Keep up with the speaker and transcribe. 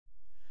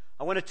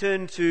I want to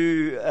turn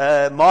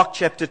to Mark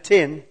chapter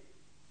 10,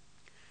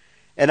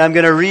 and I'm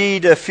going to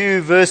read a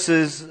few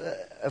verses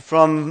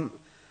from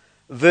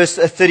verse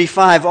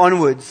 35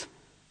 onwards.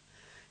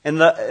 And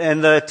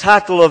the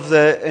title of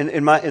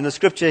in the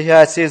scripture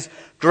here, it says,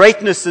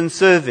 Greatness in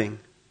Serving.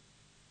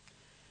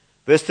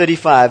 Verse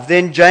 35,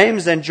 Then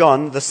James and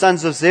John, the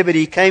sons of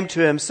Zebedee, came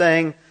to him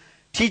saying,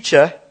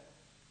 Teacher,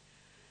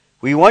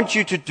 we want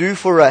you to do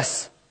for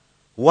us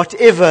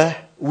whatever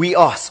we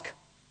ask.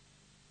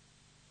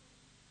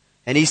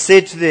 And he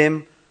said to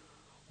them,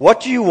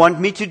 What do you want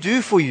me to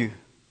do for you?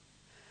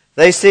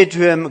 They said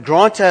to him,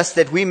 Grant us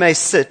that we may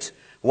sit,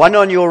 one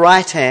on your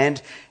right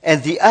hand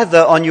and the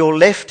other on your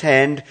left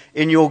hand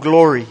in your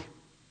glory.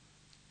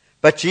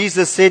 But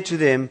Jesus said to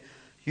them,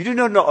 You do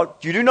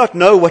not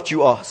know what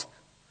you ask.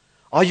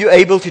 Are you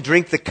able to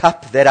drink the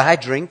cup that I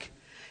drink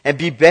and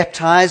be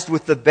baptized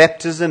with the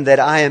baptism that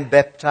I am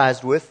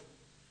baptized with?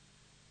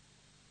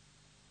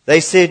 They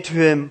said to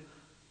him,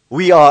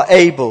 We are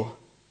able.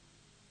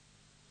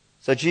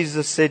 So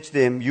Jesus said to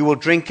them, You will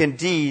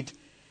indeed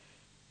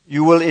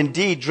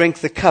drink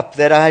the cup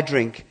that I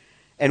drink,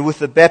 and with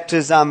the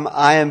baptism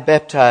I am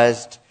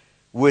baptized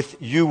with,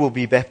 you will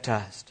be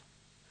baptized.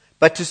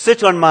 But to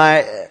sit on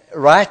my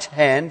right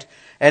hand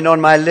and on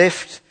my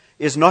left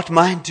is not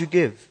mine to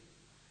give,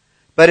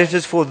 but it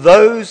is for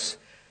those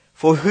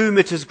for whom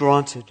it is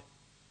granted,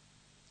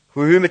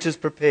 for whom it is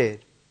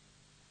prepared.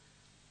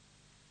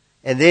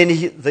 And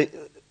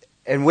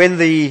when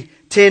the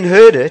 10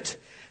 heard it,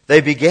 they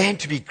began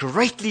to be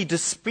greatly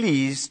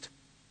displeased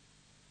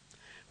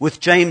with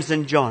James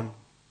and John.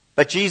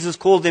 But Jesus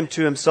called them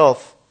to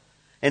himself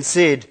and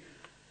said,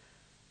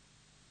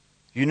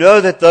 You know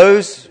that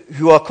those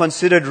who are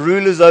considered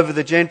rulers over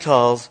the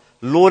Gentiles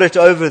lord it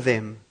over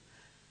them,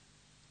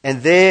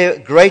 and their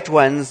great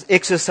ones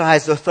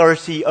exercise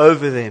authority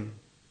over them.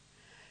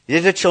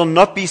 Yet it shall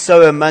not be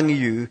so among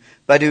you,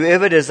 but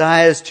whoever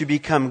desires to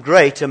become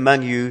great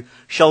among you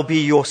shall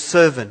be your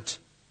servant.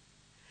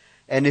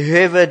 And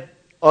whoever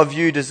of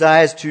you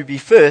desires to be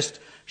first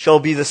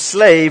shall be the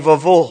slave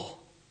of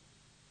all.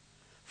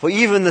 For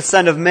even the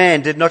Son of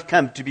Man did not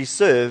come to be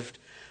served,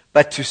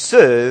 but to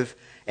serve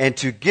and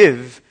to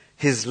give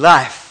his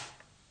life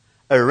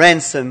a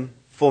ransom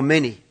for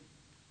many.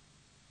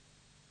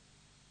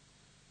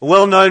 A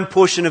well-known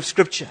portion of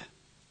Scripture.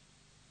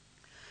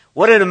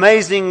 What an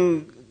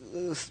amazing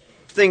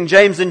thing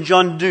James and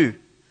John do.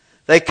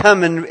 They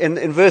come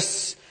in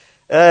verse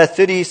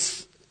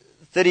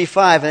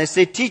 35 and they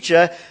say,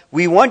 Teacher,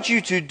 we want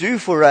you to do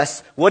for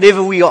us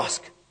whatever we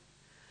ask.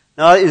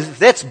 Now,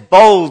 that's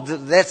bold.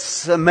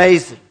 That's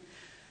amazing.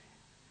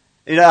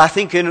 I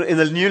think in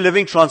the New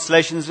Living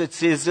Translations it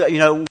says,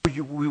 will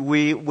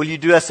you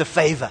do us a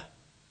favor?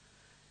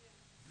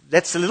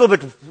 That's a little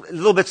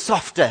bit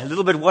softer, a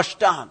little bit washed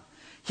down.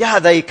 Yeah,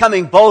 they're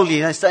coming boldly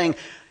and they're saying,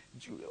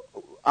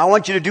 I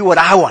want you to do what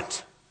I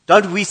want.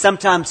 Don't we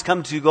sometimes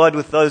come to God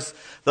with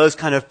those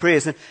kind of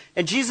prayers?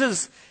 And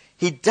Jesus,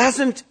 He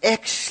doesn't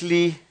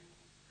actually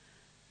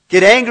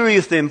get angry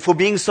with them for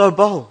being so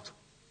bold.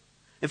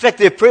 In fact,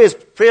 their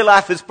prayer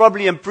life has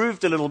probably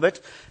improved a little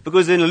bit,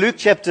 because in Luke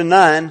chapter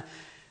 9,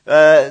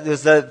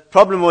 there's a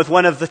problem with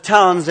one of the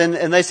towns,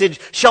 and they said,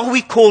 Shall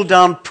we call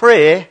down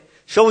prayer?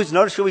 Shall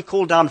we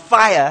call down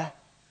fire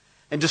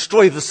and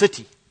destroy the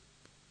city?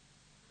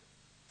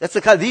 That's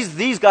the kind.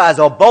 These guys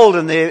are bold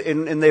in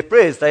their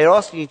prayers. They are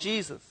asking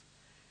Jesus.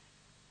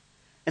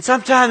 And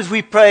sometimes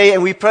we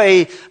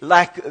pray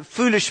like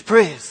foolish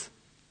prayers.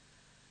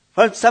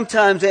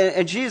 Sometimes,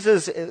 and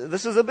Jesus,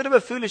 this is a bit of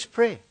a foolish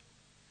prayer.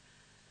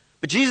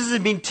 But Jesus has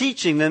been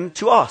teaching them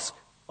to ask.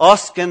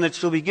 Ask and it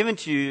shall be given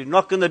to you.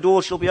 Knock and the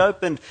door shall be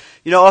opened.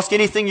 Ask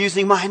anything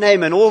using my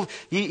name, and all.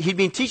 He'd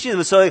been teaching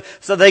them, so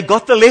they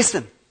got the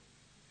lesson.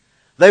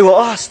 They were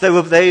asked. They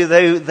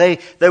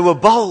were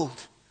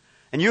bold.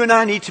 And you and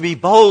I need to be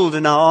bold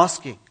in our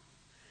asking.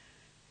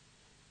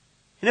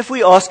 And if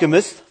we ask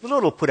amiss, the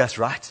Lord will put us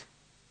right.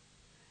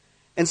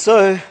 And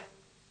so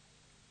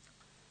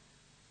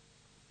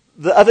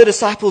the other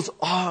disciples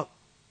are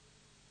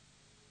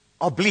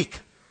bleak.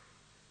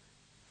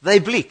 They're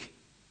bleak.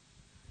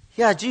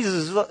 Yeah,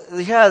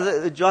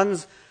 John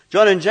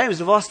and James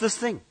have asked this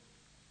thing.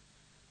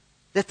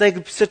 That they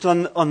could sit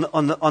on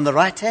the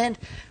right hand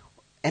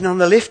and on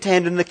the left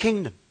hand in the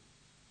kingdom.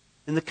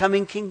 In the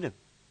coming kingdom.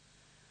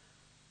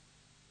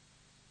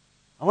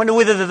 I wonder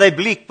whether they're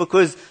bleak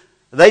because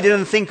they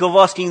didn't think of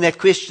asking that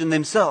question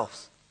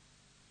themselves.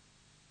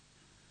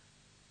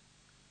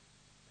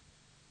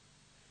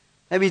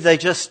 Maybe they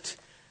just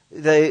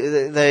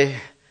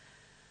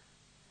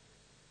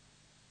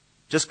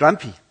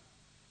grumpy.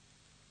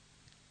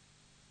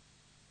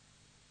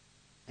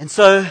 And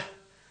so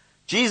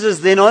Jesus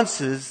then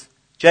answers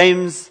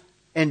James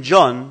and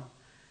John.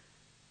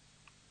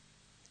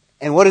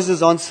 And what is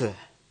his answer?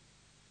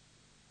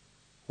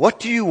 What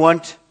do you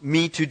want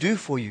me to do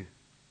for you?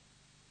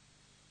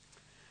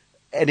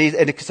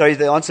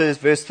 The answer is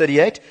verse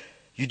 38.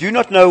 You do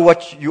not know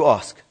what you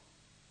ask.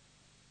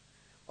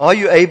 Are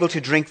you able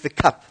to drink the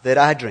cup that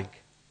I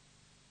drink?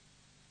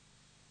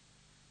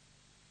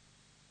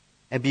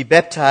 and be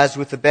baptized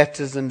with the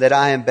baptism that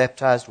I am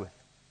baptized with.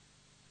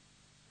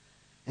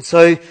 And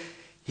so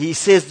he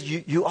says,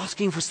 you're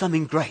asking for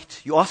something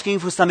great. You're asking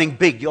for something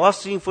big. You're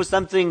asking for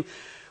something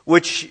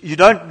which you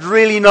don't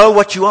really know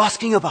what you're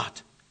asking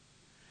about.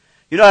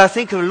 I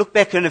think I look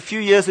back and a few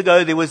years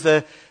ago there was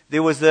a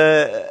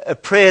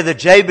prayer, the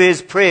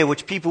Jabez prayer,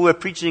 which people were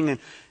preaching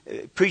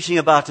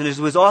about, and it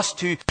was asked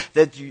to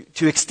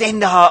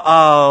extend the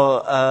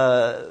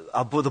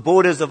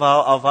borders of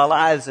our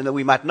lives, and that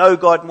we might know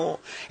God more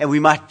and we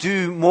might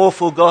do more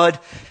for God.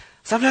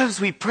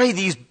 Sometimes we pray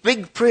these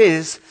big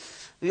prayers.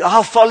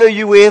 I'll follow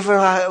you wherever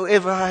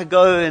I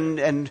go,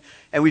 and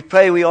we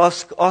pray. We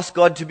ask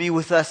God to be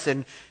with us,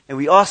 and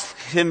we ask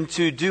Him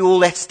to do all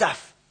that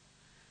stuff.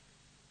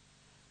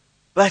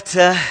 But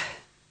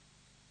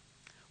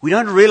we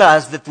don't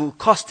realize that the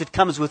cost that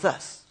comes with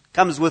us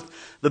comes with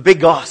the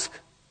big ask.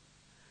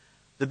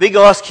 The big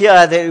ask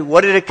here,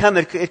 what did it come?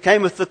 It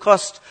came with the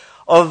cost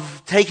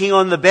of taking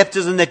on the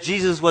baptism that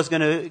Jesus was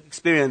going to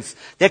experience.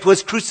 That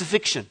was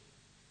crucifixion.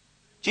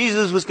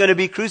 Jesus was going to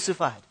be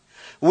crucified.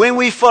 When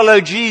we follow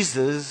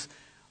Jesus,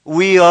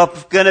 we are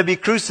going to be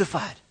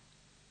crucified.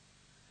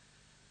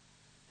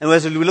 And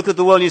as we look at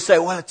the world, you say,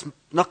 well, it's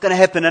not going to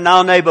happen in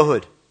our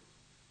neighborhood.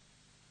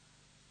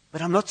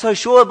 But I'm not so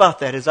sure about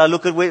that as I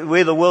look at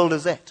where the world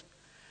is at.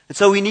 And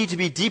so we need to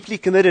be deeply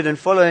committed in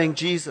following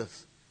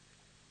Jesus.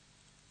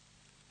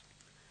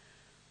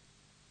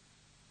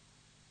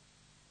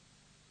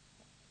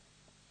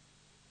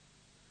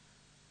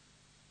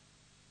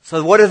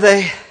 So what are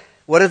they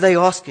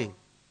asking?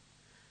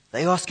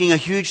 They're asking a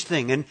huge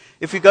thing. And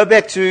if we go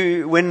back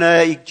to when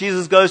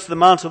Jesus goes to the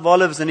Mount of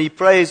Olives and he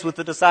prays with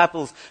the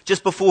disciples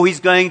just before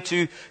he's going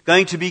to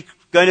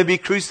be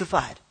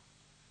crucified.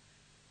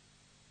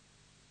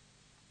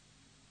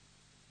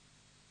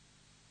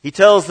 He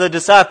tells the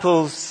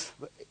disciples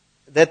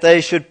that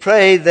they should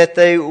pray that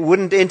they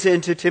wouldn't enter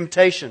into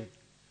temptation.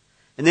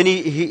 And then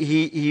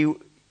he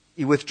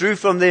withdrew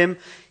from them.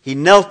 He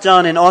knelt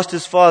down and asked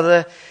his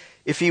Father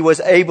if he was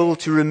able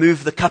to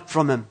remove the cup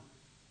from him.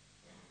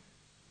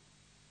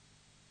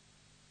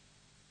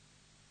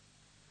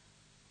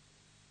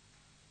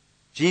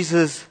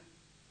 Jesus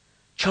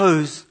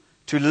chose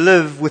to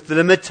live with the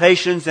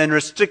limitations and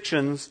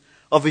restrictions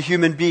of a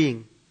human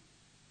being.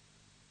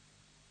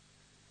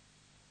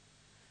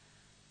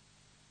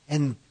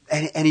 And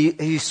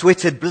he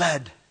sweated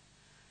blood.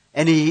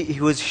 And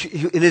he was,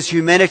 in his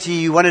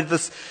humanity, he wanted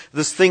this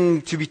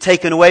thing to be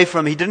taken away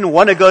from him. He didn't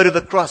want to go to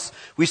the cross.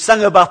 We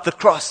sung about the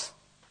cross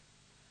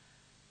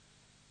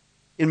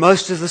in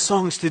most of the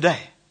songs today.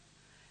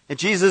 And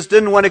Jesus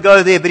didn't want to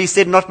go there, but he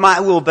said, not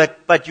my will,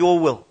 but your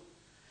will.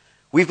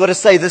 We've got to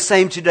say the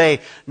same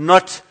today.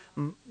 Not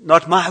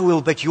my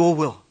will, but your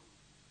will.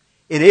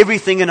 In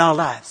everything in our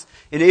lives.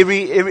 In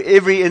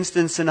every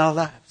instance in our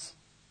lives.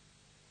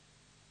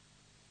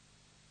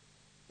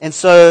 And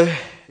so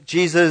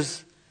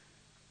Jesus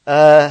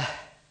went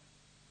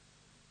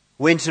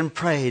and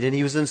prayed, and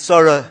he was in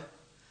sorrow.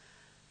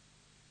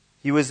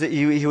 He was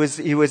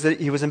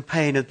in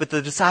pain. But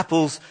the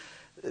disciples,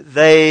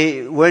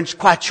 they weren't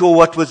quite sure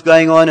what was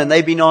going on, and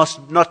they'd been asked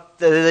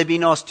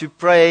to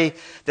pray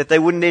that they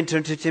wouldn't enter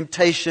into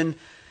temptation.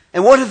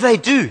 And what did they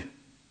do?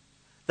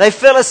 They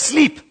fell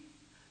asleep.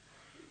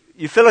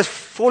 You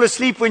fall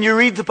asleep when you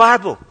read the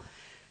Bible.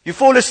 You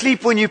fall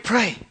asleep when you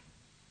pray.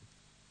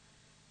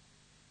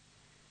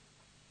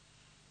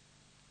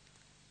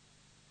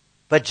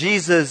 But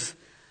Jesus'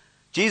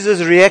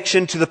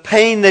 reaction to the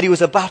pain that he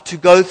was about to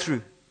go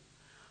through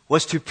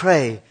was to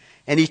pray,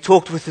 and he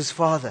talked with his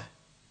Father.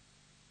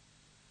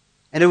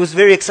 And it was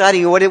very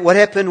exciting. What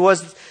happened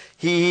was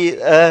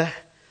his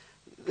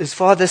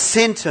Father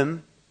sent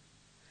him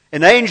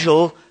an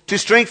angel to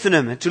strengthen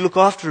him and to look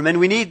after him. And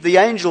we need the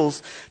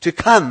angels to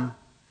come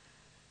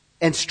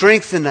and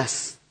strengthen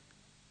us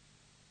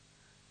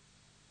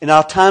in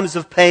our times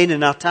of pain,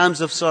 in our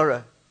times of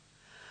sorrow.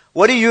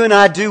 What do you and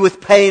I do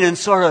with pain and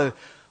sorrow?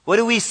 What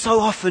do we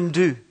so often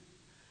do?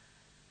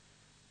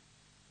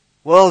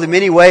 Well, in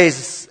many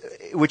ways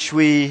which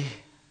we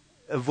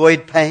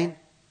avoid pain.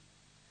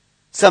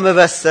 Some of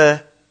us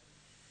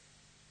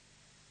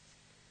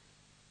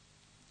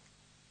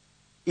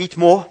eat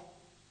more.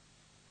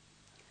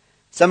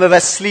 Some of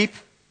us sleep.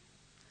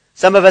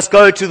 Some of us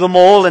go to the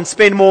mall and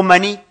spend more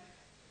money,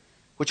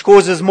 which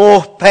causes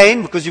more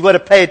pain because you've got to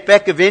pay it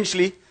back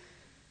eventually.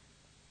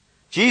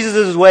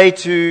 Jesus'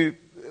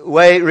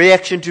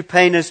 reaction to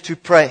pain is to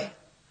pray.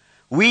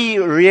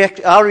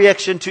 Our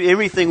reaction to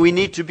everything, we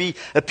need to be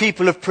a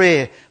people of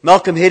prayer.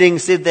 Malcolm Hedding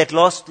said that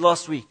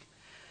last week.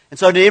 And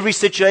so in every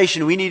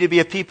situation, we need to be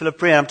a people of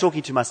prayer. I'm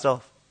talking to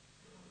myself.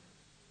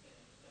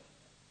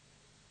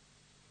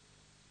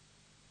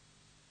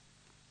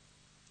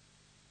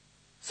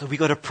 So we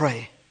got to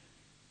pray.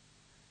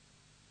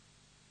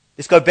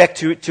 Let's go back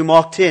to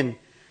Mark 10.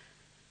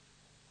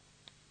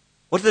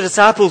 What are the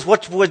disciples,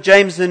 what were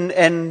James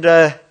and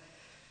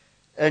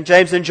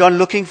James and John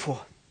looking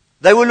for?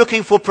 They were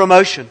looking for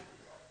promotion.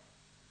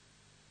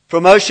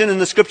 Promotion in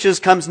the scriptures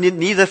comes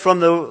neither from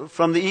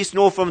the east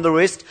nor from the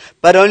west,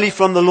 but only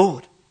from the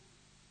Lord.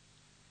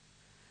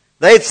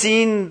 They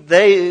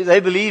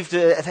believed,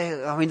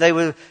 they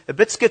were a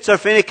bit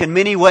schizophrenic in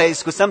many ways,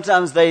 because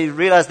sometimes they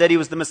realized that he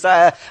was the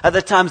Messiah,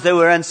 other times they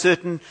were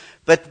uncertain,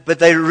 but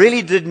they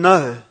really did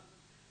know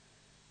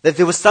that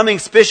there was something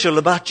special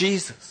about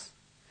Jesus.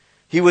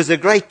 He was a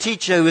great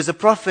teacher, he was a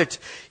prophet,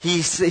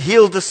 he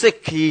healed the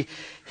sick, the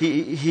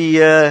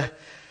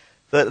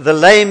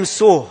lame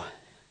saw,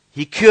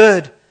 he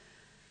cured,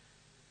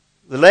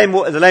 the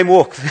lame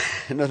walk,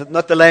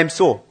 not the lame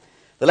saw.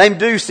 The lame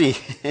do see.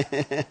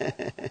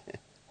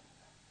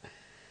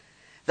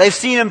 They've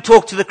seen him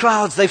talk to the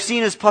crowds. They've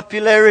seen his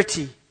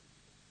popularity.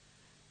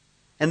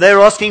 And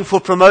they're asking for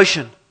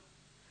promotion.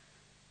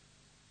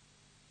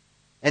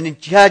 And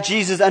here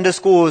Jesus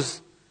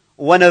underscores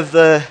one of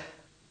the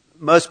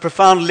most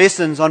profound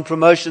lessons on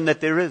promotion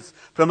that there is.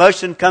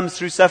 Promotion comes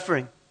through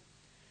suffering.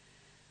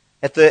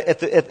 In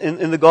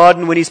the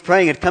garden when he's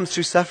praying, it comes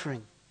through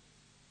suffering.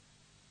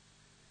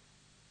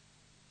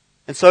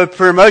 And so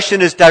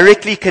promotion is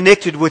directly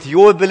connected with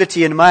your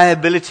ability and my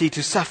ability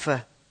to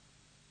suffer.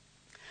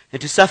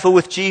 And to suffer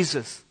with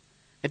Jesus.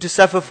 And to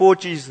suffer for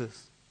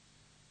Jesus.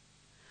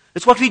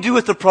 It's what we do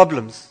with the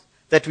problems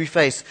that we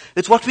face.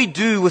 It's what we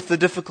do with the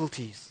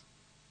difficulties.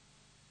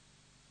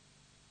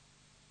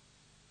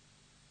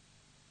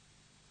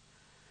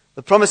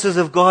 The promises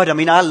of God,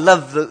 I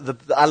love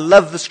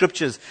the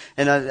scriptures.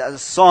 And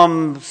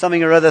Psalm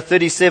something or other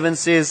 37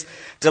 says,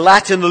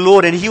 delight in the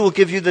Lord and He will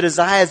give you the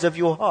desires of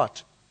your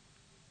heart.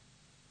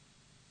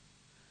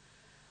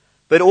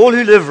 But all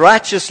who live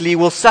righteously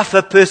will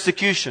suffer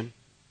persecution.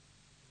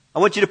 I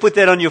want you to put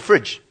that on your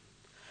fridge.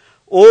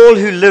 All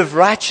who live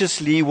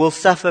righteously will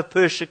suffer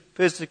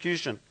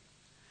persecution.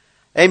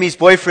 Amy's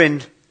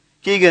boyfriend,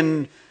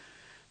 Keegan,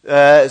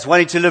 is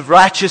wanting to live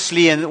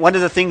righteously, and one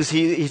of the things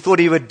he thought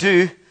he would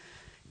do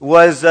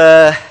was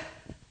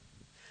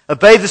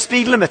obey the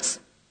speed limits.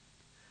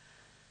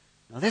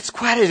 Now that's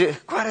quite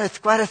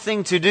a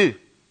thing to do.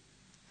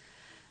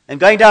 And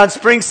going down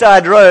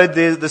Springside Road,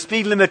 the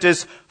speed limit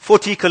is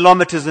 40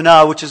 kilometers an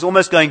hour, which is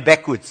almost going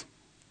backwards.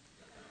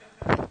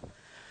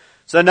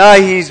 So now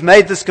he's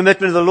made this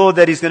commitment to the Lord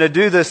that he's going to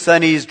do this,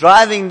 and he's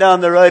driving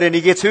down the road and he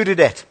gets hooted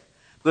at.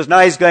 Because now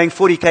he's going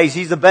 40 k's,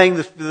 he's obeying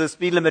the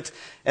speed limit,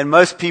 and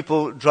most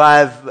people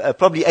drive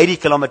probably 80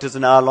 kilometers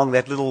an hour along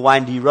that little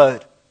windy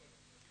road.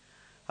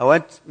 I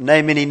won't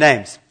name any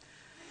names.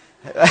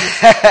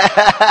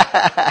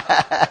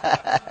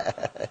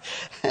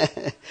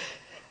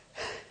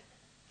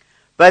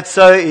 But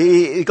so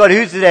he got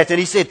hooted at, and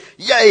he said,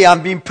 yay,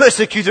 I'm being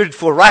persecuted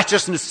for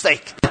righteousness'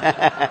 sake.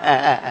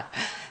 But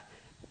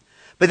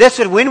that's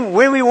what, when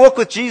we walk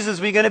with Jesus,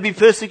 we're going to be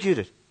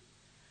persecuted.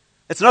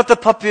 It's not the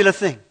popular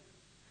thing.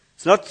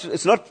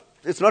 It's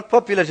not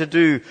popular to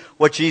do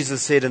what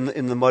Jesus said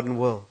in the modern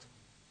world.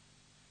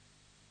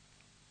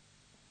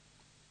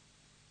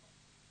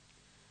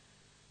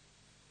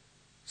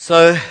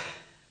 So,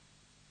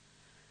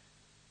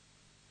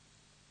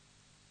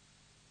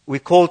 we're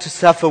called to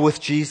suffer with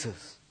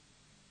Jesus.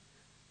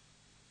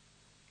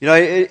 You know,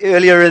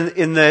 earlier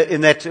in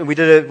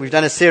that we've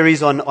done a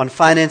series on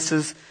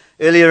finances.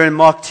 Earlier in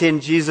Mark 10,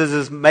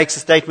 Jesus makes a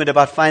statement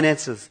about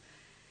finances.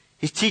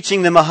 He's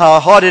teaching them how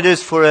hard it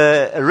is for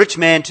a rich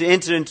man to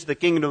enter into the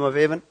kingdom of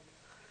heaven.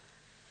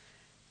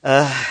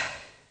 And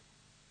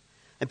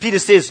Peter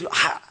says,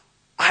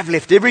 I've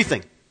left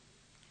everything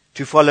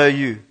to follow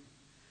you.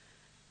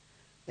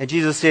 And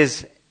Jesus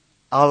says,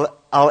 I'll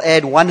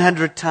add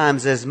 100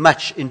 times as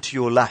much into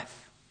your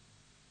life.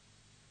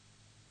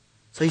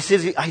 So he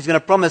says he's going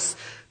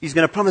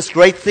to promise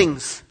great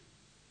things.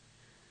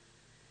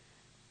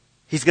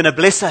 He's going to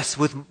bless us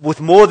with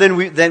more than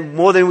we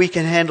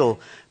can handle.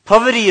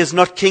 Poverty is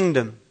not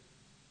kingdom.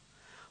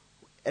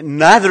 And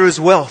neither is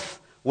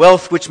wealth.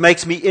 Wealth which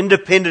makes me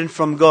independent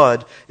from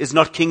God is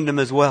not kingdom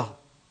as well.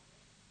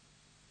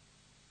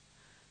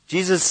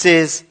 Jesus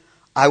says,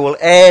 I will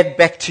add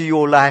back to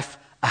your life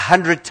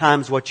 100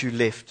 times what you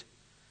left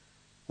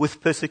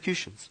with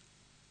persecutions.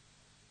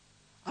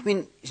 I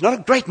mean, he's not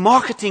a great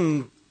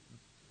marketing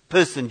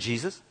person,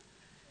 Jesus.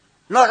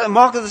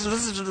 This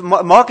is a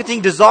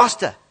marketing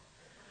disaster.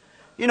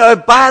 You know,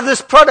 buy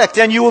this product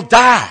and you will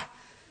die.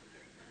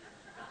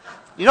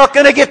 You're not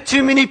going to get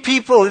too many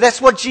people. That's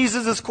what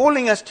Jesus is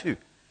calling us to.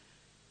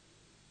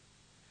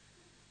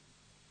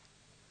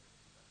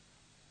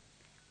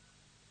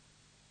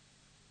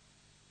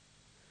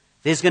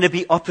 There's going to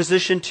be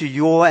opposition to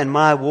your and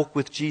my walk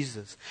with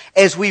Jesus.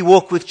 As we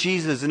walk with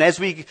Jesus and as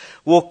we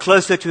walk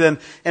closer to Him.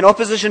 And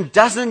opposition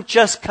doesn't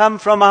just come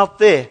from out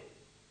there.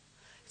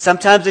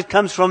 Sometimes it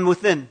comes from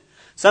within.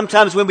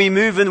 Sometimes when we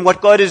move in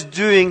what God is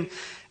doing,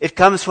 it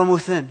comes from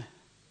within.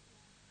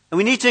 And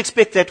we need to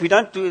expect that. We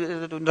don't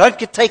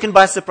get taken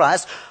by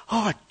surprise.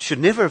 Oh, it should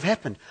never have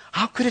happened.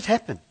 How could it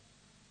happen?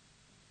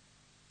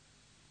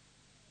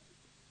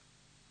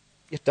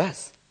 It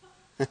does.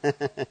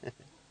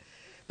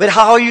 But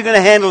how are you going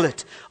to handle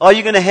it? Are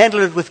you going to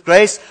handle it with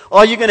grace?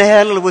 Are you going to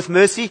handle it with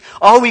mercy?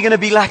 Are we going to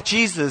be like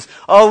Jesus?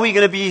 Are we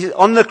going to be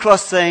on the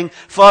cross saying,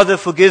 Father,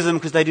 forgive them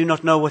because they do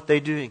not know what they're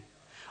doing?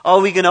 Are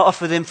we going to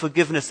offer them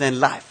forgiveness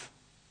and life?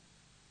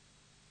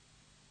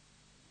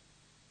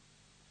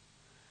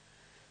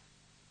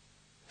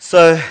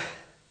 So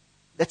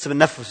that's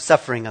enough of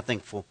suffering, I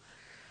think, for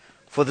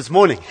this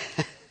morning.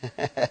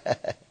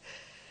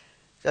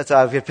 That's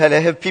how I've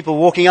have people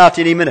walking out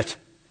any minute.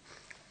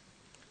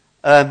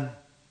 So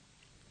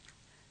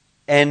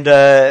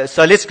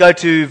let's go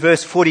to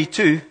verse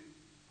 42.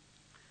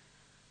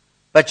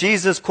 But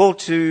Jesus called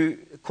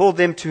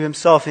them to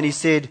himself, and he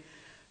said,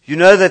 "You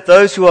know that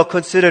those who are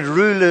considered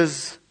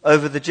rulers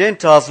over the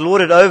Gentiles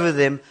lord it over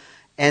them,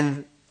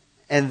 and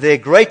their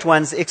great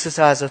ones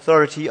exercise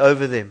authority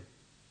over them.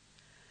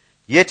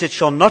 Yet it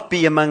shall not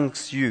be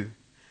amongst you,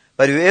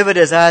 but whoever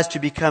desires to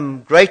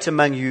become great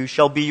among you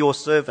shall be your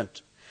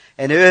servant.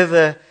 And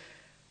whoever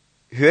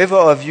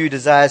of you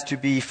desires to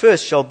be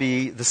first shall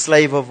be the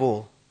slave of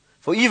all.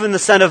 For even the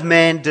Son of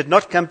Man did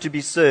not come to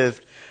be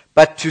served,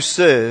 but to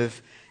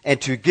serve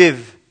and to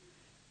give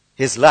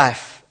his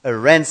life a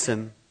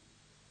ransom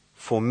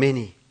for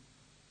many."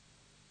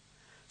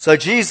 So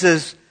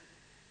Jesus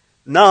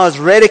now is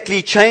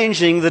radically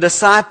changing the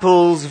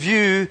disciples'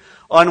 view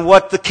on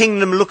what the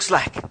kingdom looks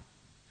like.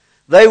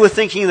 They were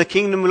thinking the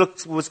kingdom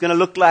was going to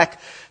look like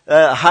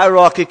a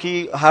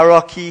hierarchy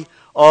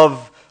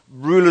of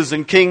rulers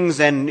and kings,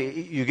 and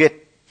you get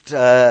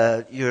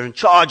you're in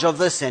charge of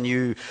this, and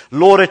you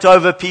lord it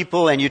over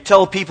people, and you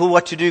tell people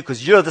what to do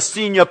because you're the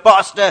senior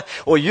pastor,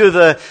 or you're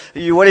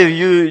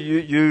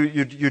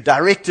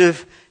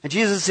directive. And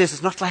Jesus says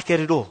it's not like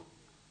that at all.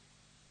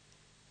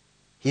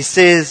 He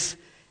says,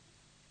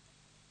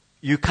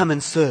 you come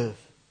and serve.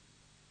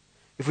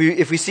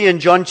 If we see in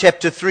John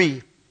chapter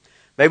 3,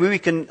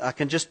 maybe I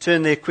can just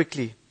turn there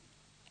quickly.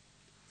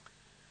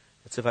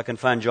 Let's see if I can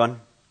find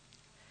John.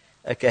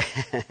 Okay.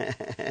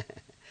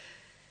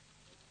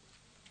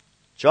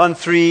 John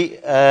 3,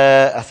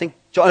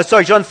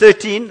 John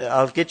 13.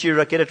 I'll get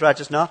it right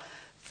just now.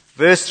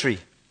 Verse 3.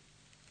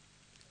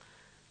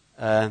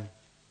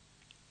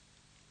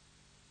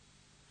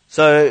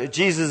 So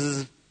Jesus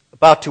is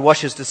about to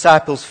wash his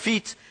disciples'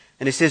 feet,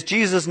 and he says,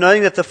 Jesus,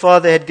 knowing that the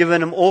Father had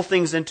given him all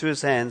things into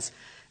his hands,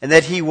 and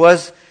that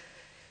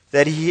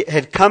he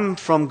had come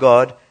from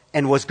God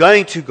and was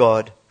going to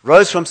God,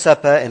 rose from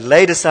supper and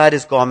laid aside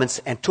his garments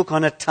and took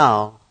on a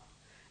towel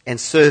and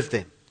served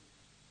them.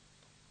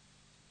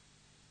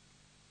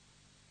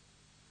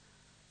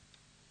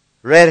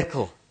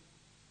 Radical.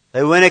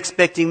 They weren't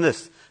expecting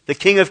this. The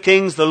King of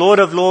Kings, the Lord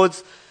of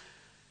Lords,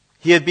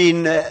 he's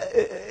been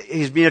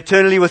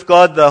eternally with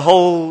God. The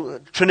whole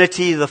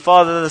Trinity, the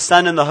Father, the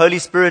Son, and the Holy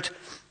Spirit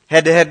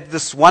had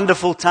this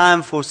wonderful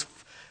time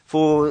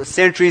for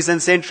centuries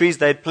and centuries.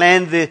 They had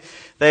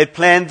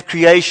planned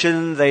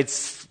creation.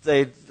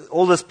 They'd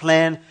all this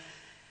plan,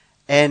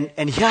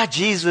 and here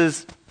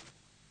Jesus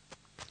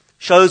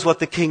shows what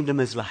the kingdom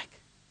is like,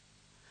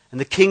 and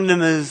the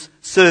kingdom is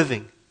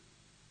serving.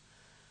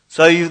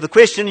 So the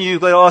question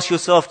you've got to ask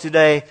yourself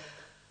today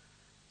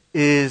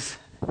is,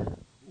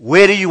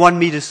 where do you want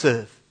me to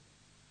serve?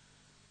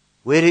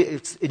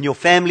 It's in your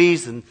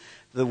families, and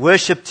the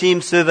worship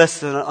team serve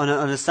us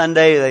on a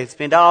Sunday. They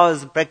spend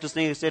hours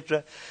practicing,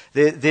 etc.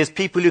 There's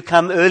people who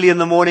come early in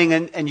the morning,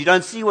 and you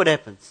don't see what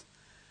happens.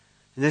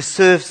 And they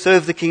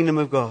serve the kingdom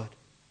of God.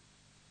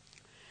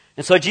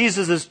 And so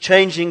Jesus is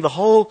changing the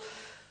whole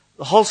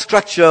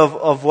structure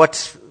of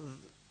what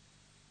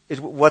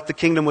the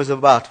kingdom was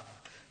about.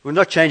 We're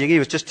not changing; he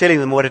was just telling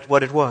them what it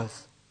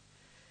was.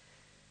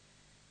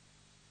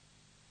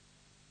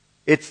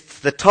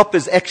 The top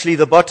is actually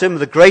the bottom.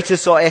 The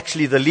greatest are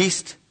actually the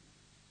least.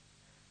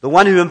 The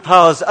one who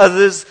empowers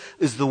others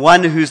is the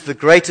one who has the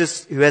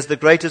greatest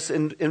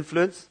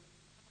influence.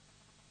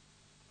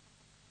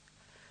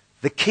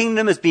 The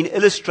kingdom has been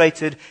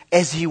illustrated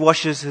as he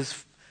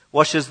washes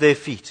their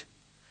feet.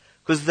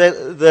 Because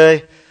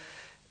the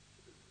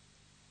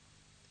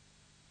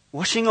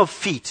washing of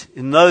feet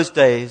in those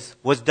days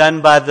was done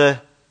by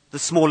the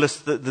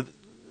smallest, it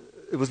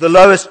was the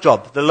lowest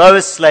job. The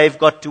lowest slave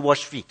got to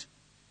wash feet.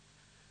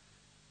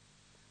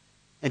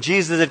 And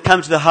Jesus had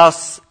come to the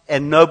house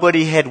and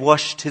nobody had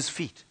washed his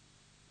feet.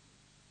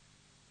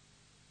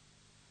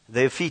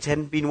 Their feet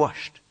hadn't been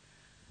washed.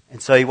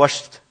 And so he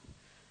washed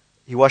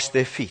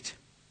their feet.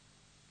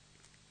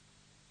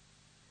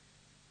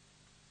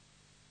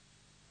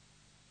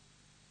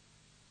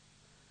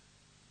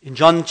 In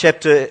John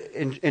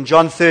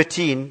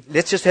 13,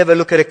 let's just have a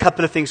look at a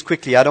couple of things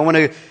quickly. I don't want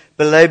to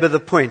belabor the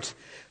point.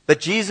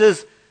 But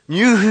Jesus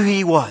knew who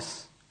he was.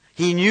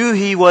 He knew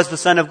he was the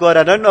Son of God.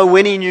 I don't know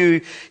when he knew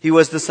he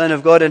was the Son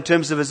of God in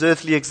terms of his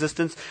earthly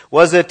existence.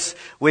 Was it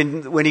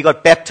when he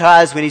got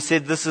baptized, when he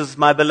said, "This is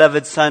my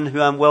beloved Son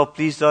who I'm well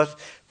pleased with"?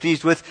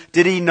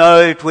 Did he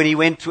know it when he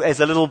went to, as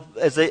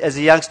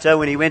a youngster,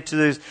 when he went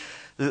to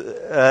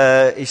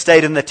he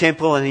stayed in the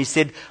temple and he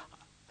said,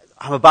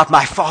 "I'm about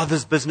my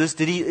Father's business"?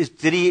 Did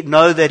he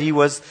know that he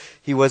was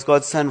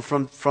God's Son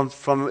from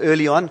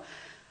early on?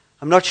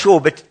 I'm not sure,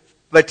 but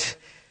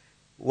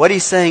what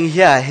he's saying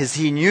here is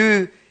he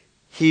knew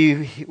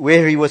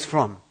where he was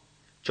from.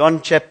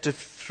 John chapter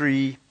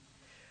 3,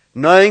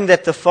 knowing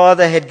that the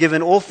Father had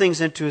given all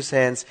things into his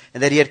hands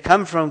and that he had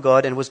come from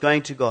God and was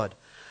going to God.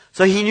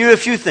 So he knew a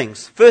few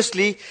things.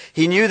 Firstly,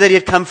 he knew that he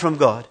had come from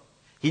God.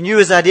 He knew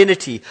his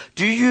identity.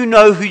 Do you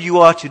know who you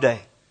are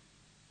today?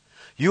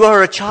 You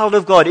are a child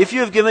of God. If you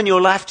have given your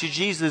life to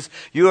Jesus,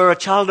 you are a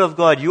child of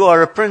God. You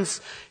are a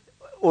prince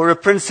or a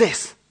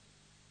princess.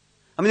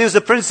 I mean, there was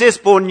a princess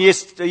born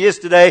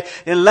yesterday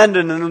in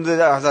London, and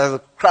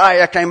the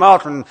crier came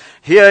out, and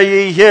hear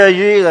ye,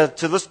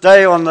 to this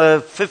day on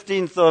the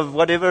 15th of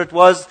whatever it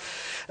was,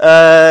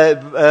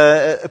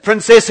 a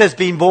princess has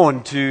been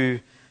born to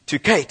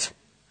Kate.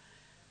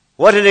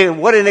 What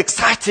an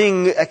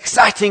exciting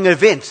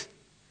event.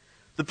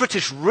 The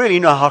British really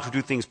know how to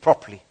do things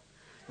properly.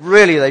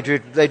 Really,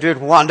 they do it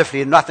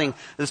wonderfully, and nothing,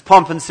 this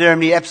pomp and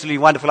ceremony, absolutely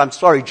wonderful. I'm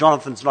sorry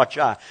Jonathan's not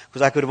here,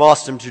 because I could have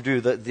asked him to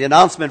do the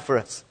announcement for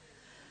us.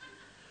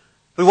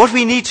 But what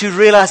we need to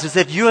realize is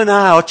that you and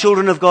I are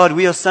children of God.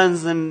 We are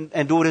sons and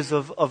daughters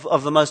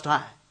of the Most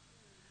High.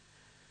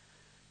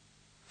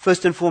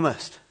 First and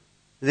foremost.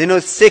 Then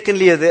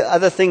secondly, the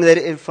other thing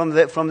that from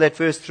that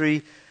verse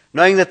 3,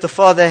 knowing that the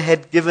Father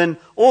had given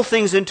all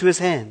things into his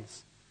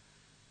hands.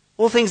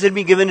 All things had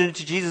been given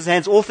into Jesus'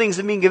 hands. All things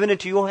had been given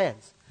into your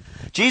hands.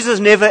 Jesus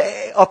never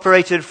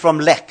operated from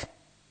lack.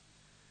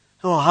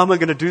 Oh, how am I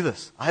going to do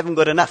this? I haven't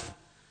got enough.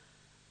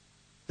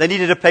 They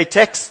needed to pay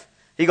tax.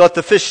 He got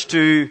the fish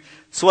to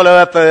swallow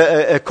up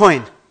a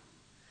coin.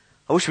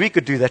 I wish we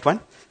could do that one.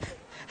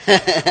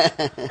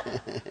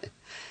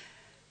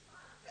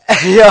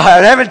 Yeah,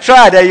 I haven't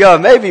tried. Yeah,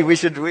 maybe we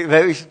should.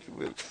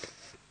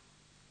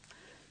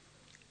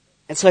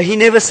 And so he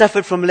never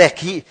suffered from lack.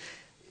 He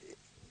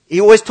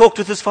always talked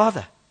with his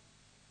Father.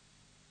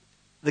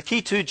 The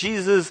key to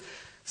Jesus'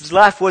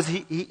 life was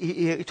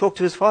he talked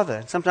to his Father.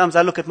 And sometimes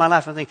I look at my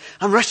life and think,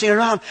 I'm rushing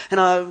around, and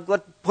I've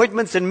got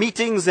appointments and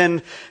meetings,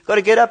 and got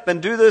to get up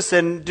and do this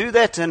and do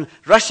that, and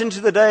rush into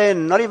the day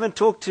and not even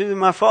talk to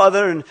my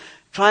Father, and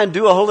try and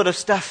do a whole lot of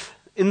stuff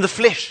in the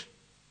flesh,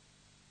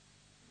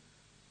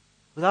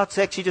 without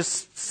actually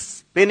just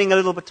spending a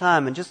little bit of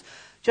time and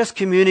just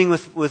communing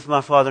with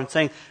my Father and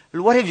saying,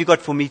 what have you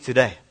got for me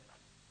today?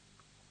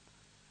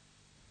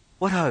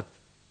 What hope?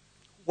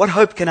 What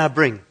hope can I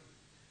bring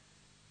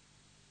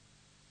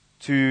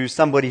to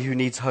somebody who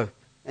needs hope?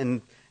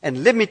 And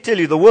let me tell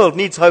you, the world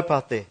needs hope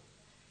out there.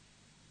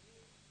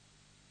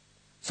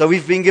 So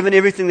we've been given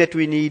everything that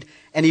we need,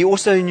 and he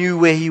also knew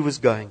where he was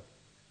going.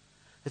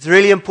 It's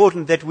really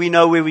important that we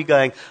know where we're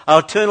going. Our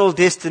eternal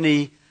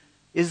destiny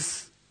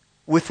is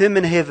with him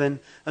in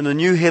heaven, and the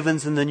new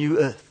heavens and the new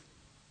earth.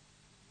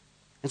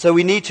 And so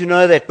we need to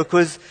know that,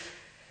 because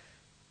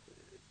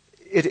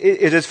it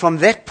is from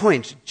that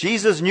point,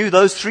 Jesus knew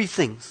those three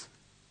things.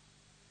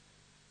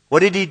 What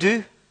did he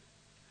do?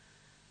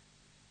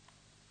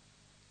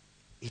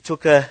 He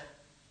took a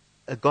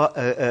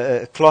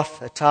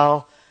cloth, a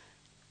towel,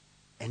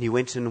 and he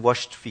went and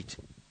washed feet.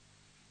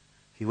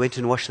 He went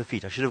and washed the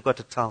feet. I should have got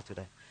a towel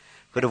today.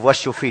 Could have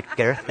washed your feet,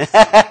 Gareth.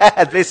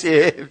 Bless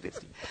you.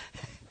 Bless you.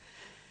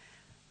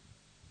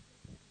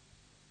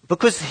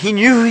 Because he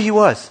knew who he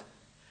was.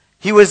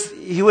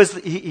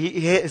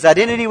 His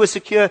identity was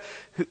secure,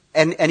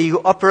 and he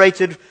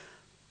operated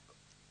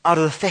out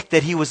of the fact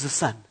that he was the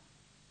Son.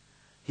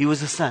 He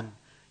was a son.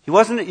 He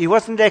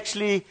wasn't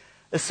actually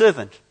a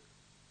servant.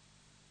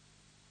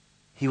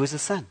 He was a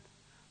son.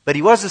 But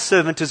he was a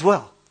servant as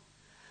well.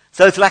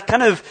 So it's like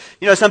kind of,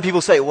 some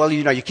people say, well,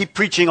 you keep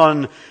preaching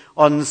on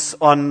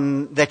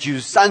that you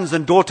sons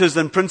and daughters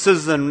and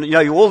princes and,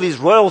 you all these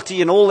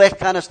royalty and all that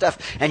kind of stuff.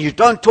 And you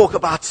don't talk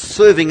about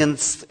serving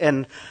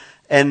and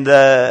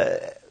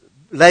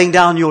laying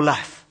down your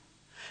life.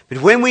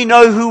 But when we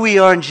know who we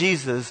are in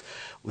Jesus,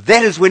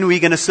 that is when we're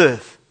going to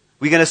serve.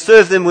 We're going to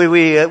serve them whether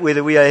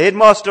we are a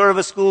headmaster of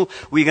a school.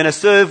 We're going to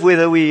serve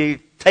whether we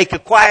take a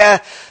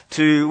choir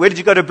to, where did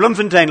you go to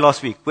Bloemfontein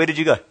last week? Where did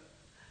you go?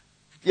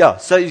 Yeah,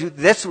 so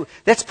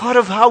that's part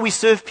of how we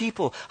serve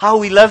people, how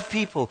we love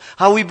people,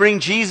 how we bring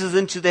Jesus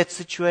into that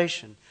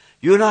situation.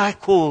 You and I are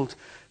called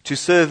to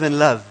serve and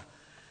love.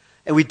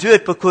 And we do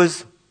it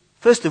because,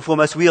 first and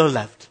foremost, we are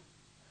loved.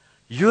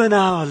 You and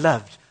I are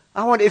loved.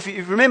 If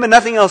you remember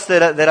nothing else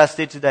that I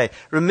said today,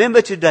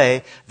 remember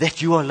today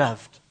that you are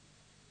loved.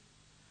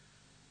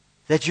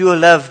 That you are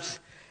loved.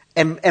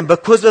 And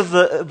because of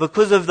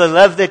the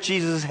love that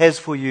Jesus has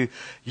for you,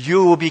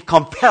 you will be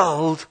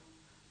compelled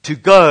to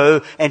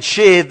go and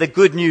share the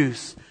good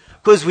news.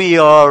 Because we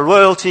are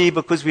royalty,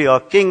 because we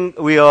are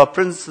we are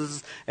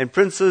princes, and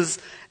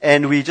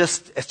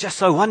it's just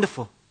so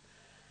wonderful.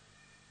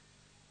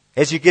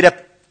 As you get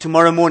up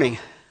tomorrow morning,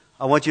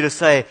 I want you to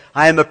say,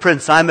 I am a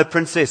prince, I am a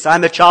princess, I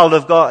am a child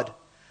of God.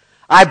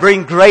 I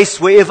bring grace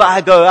wherever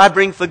I go. I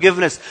bring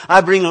forgiveness.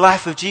 I bring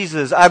life of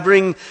Jesus. I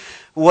bring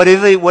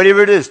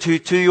whatever it is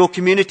to your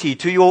community,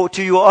 to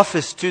your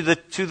office, to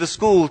the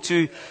school,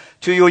 to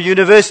your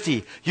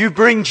university. You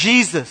bring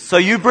Jesus, so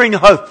you bring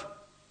hope.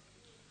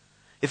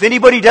 If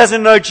anybody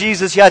doesn't know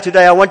Jesus here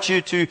today, I want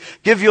you to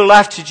give your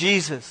life to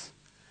Jesus.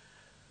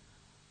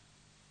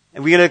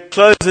 And we're going to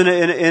close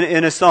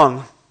in a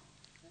song.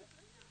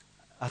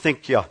 I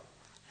think, yeah.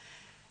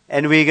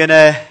 And we're going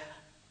to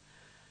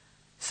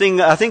sing,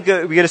 we're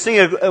going to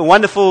sing a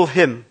wonderful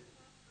hymn.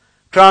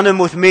 Crown him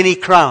with many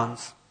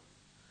crowns.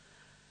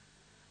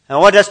 I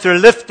want us to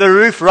lift the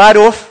roof right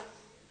off.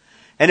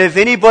 And if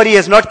anybody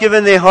has not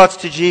given their hearts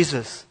to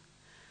Jesus,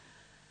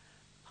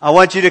 I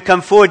want you to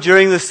come forward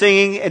during the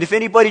singing. And if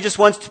anybody just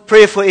wants to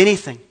pray for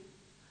anything,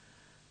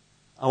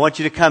 I want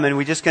you to come and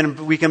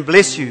we can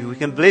bless you. We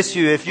can bless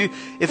you. If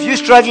you're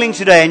struggling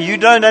today and you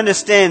don't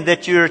understand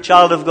that you're a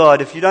child of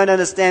God, if you don't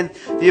understand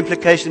the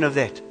implication of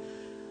that,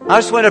 I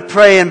just want to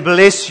pray and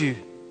bless you.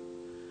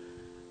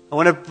 I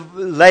want to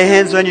lay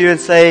hands on you and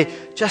say,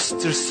 just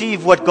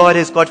receive what God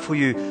has got for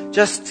you.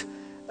 Just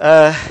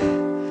what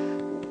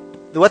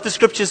the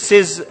Scripture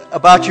says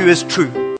about you is true.